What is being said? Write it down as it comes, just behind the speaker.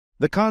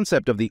The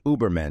concept of the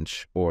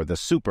Ubermensch, or the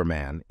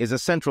Superman, is a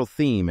central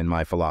theme in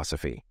my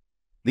philosophy.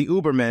 The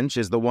Ubermensch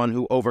is the one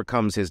who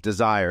overcomes his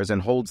desires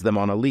and holds them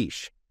on a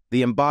leash,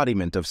 the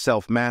embodiment of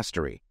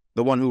self-mastery,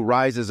 the one who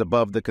rises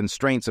above the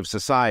constraints of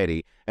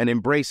society and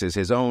embraces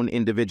his own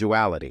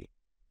individuality.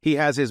 He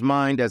has his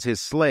mind as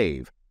his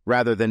slave,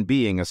 rather than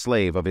being a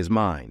slave of his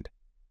mind.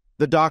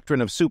 The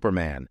doctrine of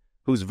Superman,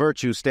 whose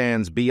virtue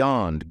stands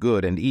beyond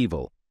good and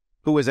evil,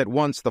 who is at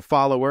once the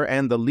follower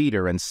and the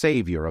leader and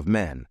savior of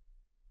men.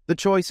 The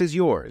choice is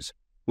yours.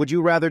 Would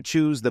you rather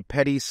choose the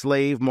petty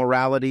slave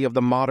morality of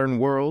the modern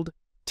world,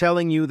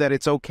 telling you that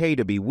it's okay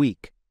to be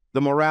weak,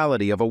 the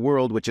morality of a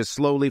world which is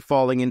slowly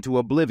falling into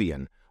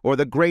oblivion, or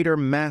the greater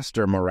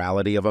master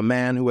morality of a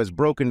man who has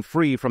broken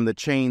free from the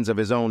chains of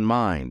his own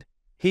mind,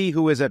 he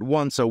who is at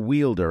once a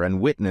wielder and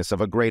witness of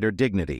a greater dignity?